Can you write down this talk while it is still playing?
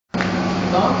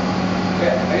It's on?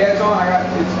 Yeah, it's on.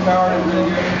 It's powered and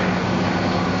really good.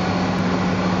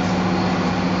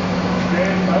 Okay,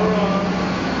 power on.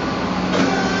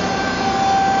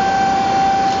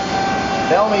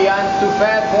 Tell me I'm too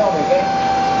fast, tell me, okay?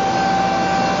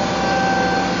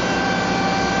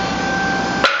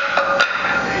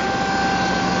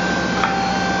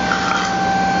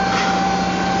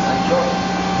 I'm sure.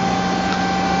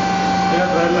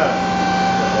 txrxlabs.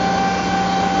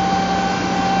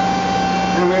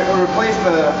 And we replace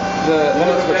the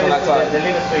limit switch on that side. The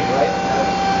limit switch, right?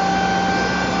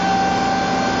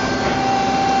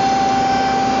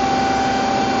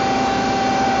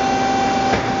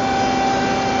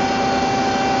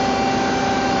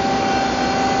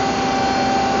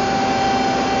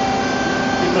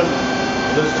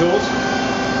 Are those tools?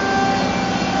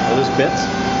 Are those bits?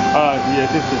 Yeah,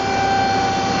 this is.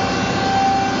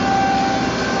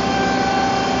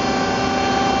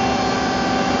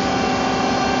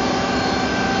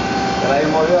 ¿Te la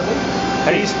movió así?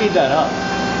 How do you speed that up?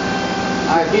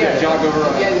 Here. Jog over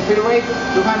on Yeah, the speed rate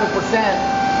 200%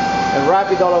 and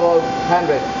rapid all about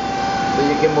 100. So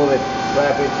you can move it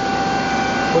rapid,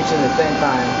 pushing at the same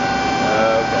time.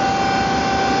 Okay.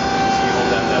 So you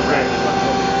hold down that rapid button.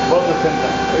 Both at the same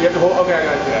time. You have to hold. Okay, I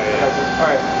got it. Yeah. All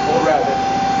right, hold rapid.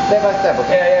 Step by step,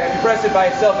 okay? Yeah. If you press it by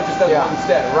itself, it just does one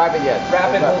step. Rapid, yes.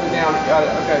 Rapid, hold it down. Got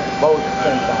it. Okay. Both at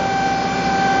the same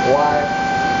time. Why?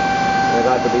 There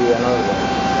got to be another one.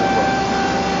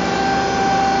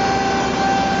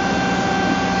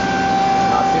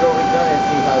 Now zero return and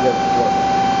see how that works.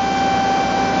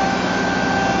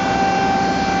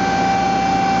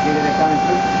 See that coming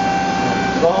through?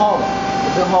 Go home.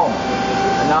 It's a home.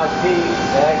 And now see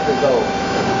the exit go.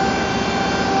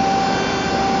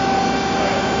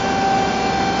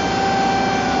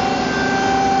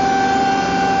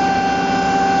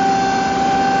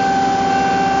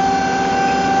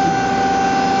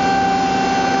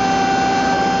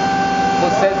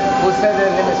 Who said the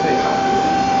limit switch?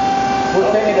 Who's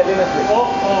setting the limit switch?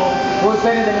 Who's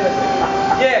setting the limit switch?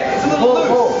 Yeah, it's a little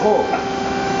loose. Who?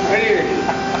 Right here.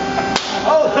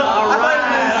 Oh, all right.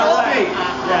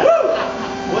 Yeah.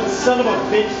 What son of a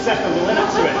bitch set the limit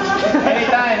switch?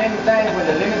 Anytime when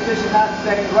the limit switch is not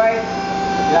setting right,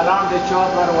 the alarm will show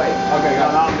up right away. Okay, the got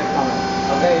it. alarm is coming.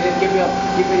 Okay, just keep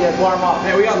it warm up.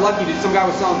 Yeah, we got lucky. Some guy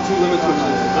was selling 2 limit switches.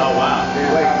 Oh wow.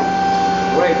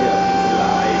 Great deal.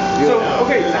 So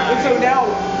okay, so now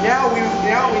we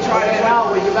try to.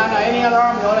 Now when you got any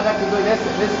alarm, you only have to do this.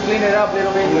 Just clean it up a little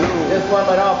bit. Just warm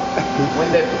it up. When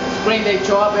the screen they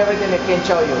show up, everything they can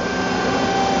show you.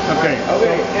 Okay.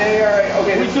 Okay. All right.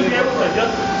 Okay. We should be able to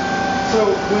adjust it.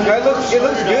 So when It looks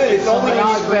good. It's only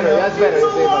Now it's better. That's better.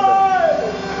 It's even better.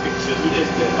 We just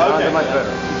did. Now Okay. it's much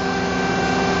better.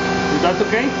 That's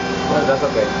okay? Well, that's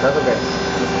okay. That's okay.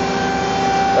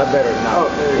 That's better now.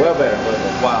 Oh, there you well go. better. Well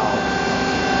better. Wow.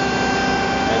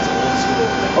 That's old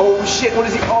school. Oh shit! What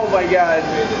is he? Oh my god!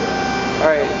 All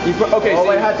right. Okay. All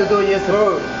So I had to do is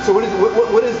So what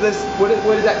is this? What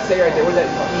does that say right there? What is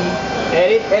that?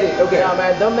 edit. Edit. Okay. No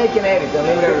man, don't make an edit. I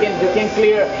mean, you can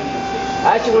clear.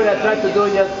 Actually, what I tried to do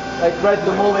is I tried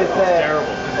to move it. Terrible.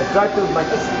 I tried to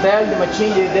tell the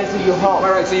machine that this is your home.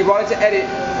 All right. So you brought it to edit,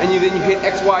 and then you hit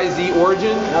XYZ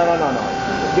origin. No.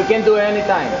 You can do it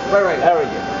anytime. Right.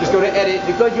 Origin. Just go to edit.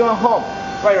 Because you're at home.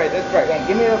 Right. That's right. Okay,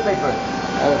 give me your paper.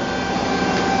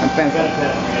 And pencil.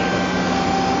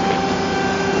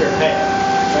 Here. Hey.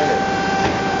 Right here.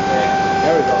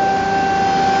 There we go.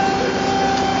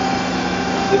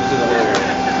 Lives in the whole.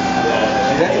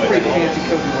 That's a pretty fancy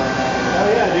cookie one. Oh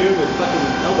yeah, dude, with fucking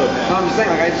elbow pad. No, I'm just saying,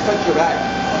 like I just touched your back.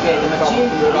 Okay, the machine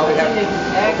is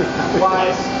X, Y,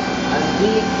 and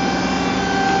Z.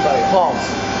 Home.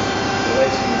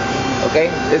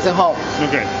 Okay, it's a home.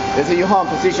 Okay. This is your home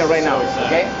position right now.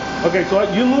 Okay. Okay, so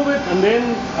you move it and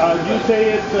then you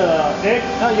say it's X.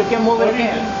 No, you can move it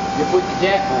again. You put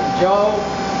Joe.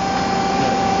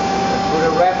 Put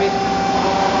a rapid.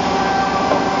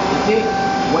 You see,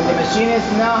 when the machine is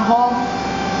not home,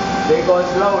 they go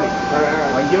slowly. All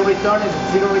right. When you return, it's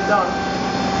zero return.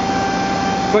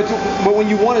 But when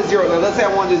you want to zero, let's say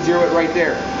I wanted to zero it right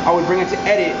there, I would bring it to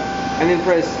edit and then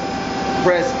press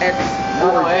X.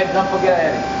 No, don't forget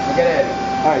edit. Forget edit.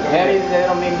 All right. Edit, they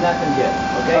don't mean nothing yet.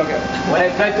 Okay. Okay. When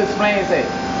I try to explain, I say,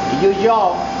 you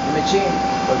yaw the machine,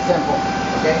 for example.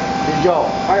 Okay. You yaw.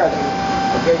 I got you.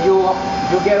 Okay.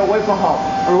 You get away from home.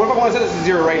 Or what if I want to set this to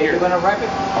zero right here? You're gonna wrap it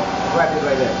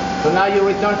right there. So now you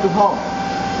return to home.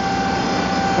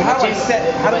 But how do we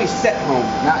set home?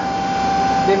 Now,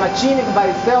 the machine by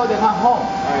itself is not home.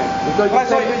 Alright. Because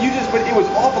But it was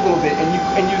off a little bit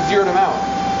and you zeroed them out.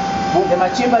 the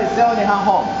machine by itself is not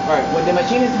home. Right. When the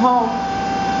machine is home,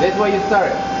 That's where you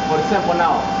started. For example,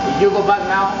 now, if you go back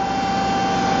now,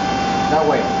 that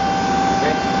way.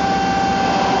 Okay?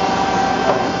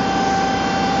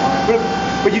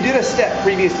 But you did a step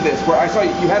previous to this where I saw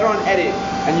you had it on edit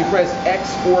and you pressed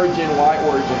X origin, Y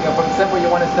origin. Okay, for example, you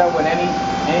want to start with any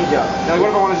job. Now what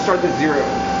if I wanted to start this 0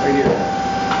 right here?